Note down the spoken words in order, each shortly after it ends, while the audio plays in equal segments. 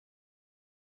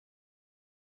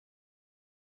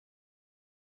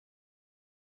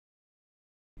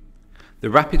The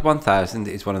RAPID1000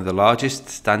 is one of the largest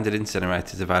standard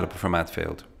incinerators available from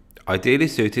Addfield, ideally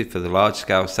suited for the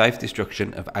large-scale safe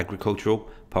destruction of agricultural,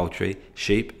 poultry,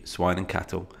 sheep, swine and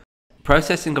cattle,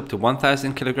 processing up to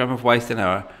 1,000 kg of waste an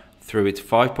hour through its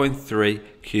 5.3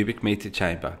 cubic metre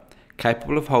chamber,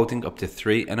 capable of holding up to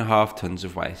 3.5 tonnes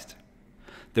of waste.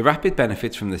 The RAPID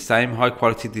benefits from the same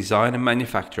high-quality design and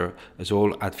manufacture as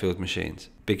all Addfield machines,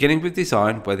 beginning with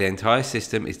design where the entire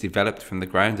system is developed from the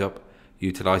ground up,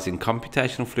 utilising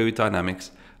computational fluid dynamics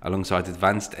alongside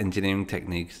advanced engineering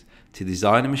techniques to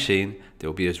design a machine that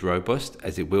will be as robust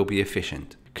as it will be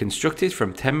efficient. Constructed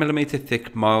from 10mm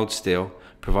thick mild steel,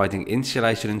 providing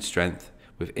insulation and strength,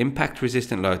 with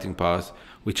impact-resistant loading bars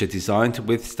which are designed to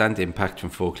withstand impact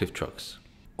from forklift trucks.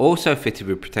 Also fitted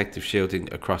with protective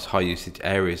shielding across high-usage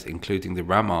areas including the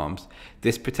ram arms,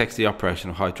 this protects the operation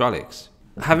of hydraulics.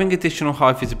 Having additional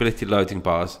high-visibility loading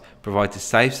bars provides a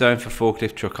safe zone for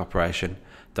forklift truck operation,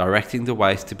 directing the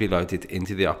waste to be loaded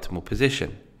into the optimal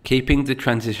position, keeping the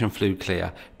transition fluid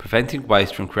clear, preventing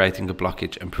waste from creating a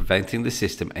blockage and preventing the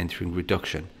system entering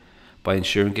reduction by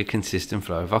ensuring a consistent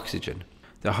flow of oxygen.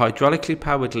 The hydraulically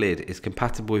powered lid is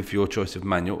compatible with your choice of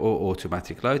manual or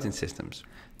automatic loading systems.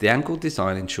 The angled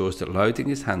design ensures that loading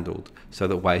is handled so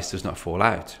that waste does not fall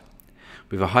out,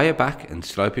 with a higher back and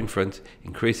sloping front,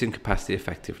 increasing capacity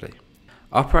effectively.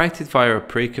 Operated via a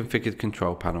pre-configured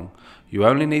control panel, you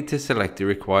only need to select the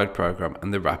required program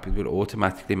and the RAPID will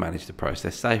automatically manage the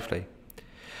process safely.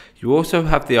 You also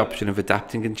have the option of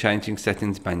adapting and changing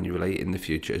settings manually in the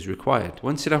future as required.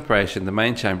 Once in operation, the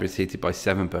main chamber is heated by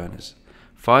 7 burners.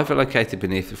 5 are located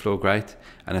beneath the floor grate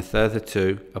and a further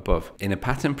 2 above, in a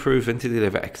pattern proven to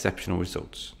deliver exceptional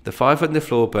results. The 5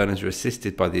 underfloor burners are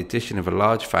assisted by the addition of a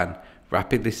large fan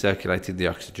rapidly circulating the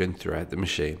oxygen throughout the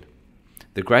machine.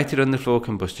 The grated underfloor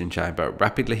combustion chamber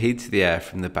rapidly heats the air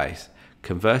from the base,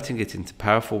 converting it into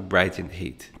powerful radiant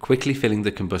heat, quickly filling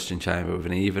the combustion chamber with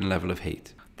an even level of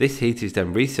heat. This heat is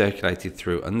then recirculated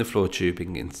through underfloor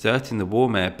tubing, inserting the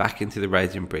warm air back into the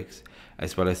radiant bricks,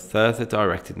 as well as further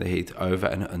directing the heat over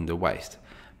and under waste,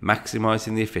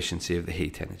 maximising the efficiency of the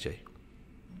heat energy.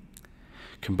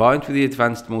 Combined with the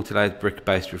advanced multi-layered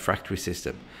brick-based refractory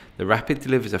system, the RAPID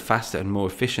delivers a faster and more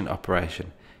efficient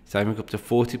operation, saving up to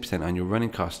 40% on your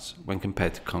running costs when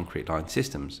compared to concrete-lined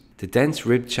systems. The dense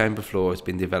ribbed chamber floor has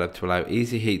been developed to allow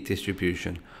easy heat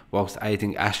distribution whilst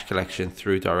aiding ash collection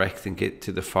through directing it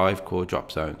to the 5 core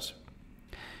drop zones.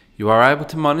 You are able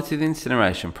to monitor the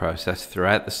incineration process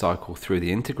throughout the cycle through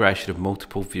the integration of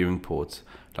multiple viewing ports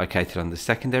located on the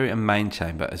secondary and main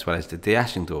chamber, as well as the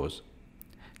de-ashing doors.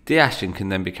 De-ashing can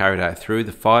then be carried out through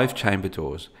the 5 chamber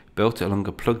doors, built along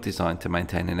a plug design to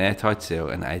maintain an airtight seal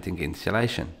and aiding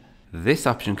insulation. This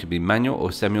option can be manual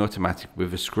or semi-automatic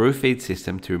with a screw feed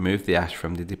system to remove the ash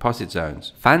from the deposit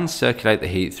zones. Fans circulate the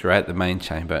heat throughout the main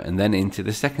chamber and then into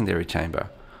the secondary chamber,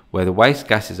 where the waste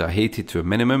gases are heated to a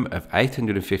minimum of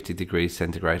 850 degrees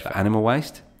centigrade for animal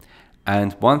waste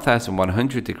and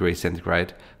 1100 degrees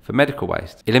centigrade for medical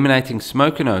waste, eliminating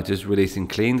smoke and odours, releasing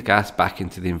clean gas back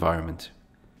into the environment.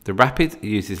 The RAPID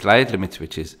uses layered limit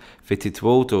switches fitted to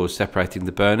all doors, separating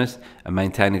the burners and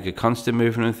maintaining a constant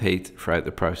movement of heat throughout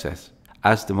the process,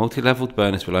 as the multi-levelled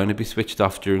burners will only be switched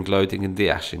off during loading and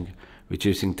de-ashing,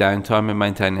 reducing downtime and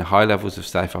maintaining high levels of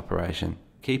safe operation,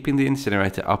 keeping the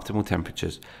incinerator optimal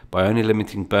temperatures by only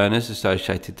limiting burners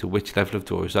associated to which level of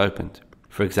door is opened.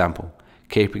 For example,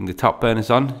 keeping the top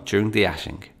burners on during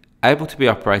de-ashing. Able to be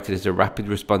operated as a rapid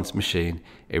response machine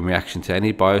in reaction to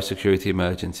any biosecurity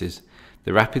emergencies, the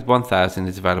RAPID1000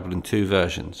 is available in 2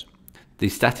 versions. The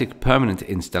static permanent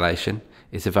installation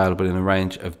is available in a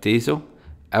range of diesel,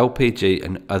 LPG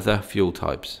and other fuel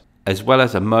types, as well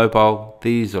as a mobile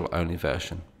diesel only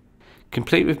version.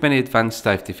 Complete with many advanced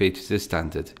safety features as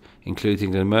standard,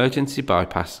 including an emergency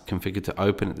bypass configured to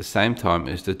open at the same time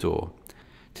as the door,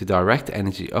 to direct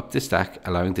energy up the stack,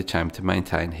 allowing the chamber to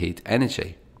maintain heat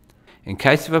energy. In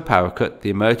case of a power cut, the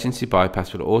emergency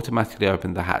bypass will automatically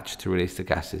open the hatch to release the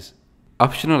gases.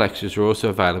 Optional extras are also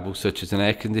available, such as an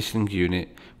air conditioning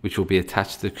unit which will be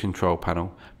attached to the control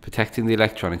panel, protecting the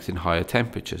electronics in higher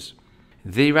temperatures.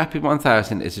 The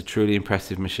RAPID1000 is a truly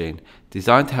impressive machine,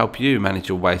 designed to help you manage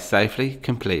your waste safely,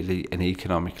 completely and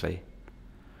economically.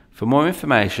 For more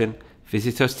information,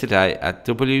 visit us today at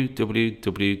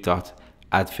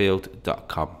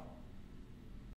www.addfield.com.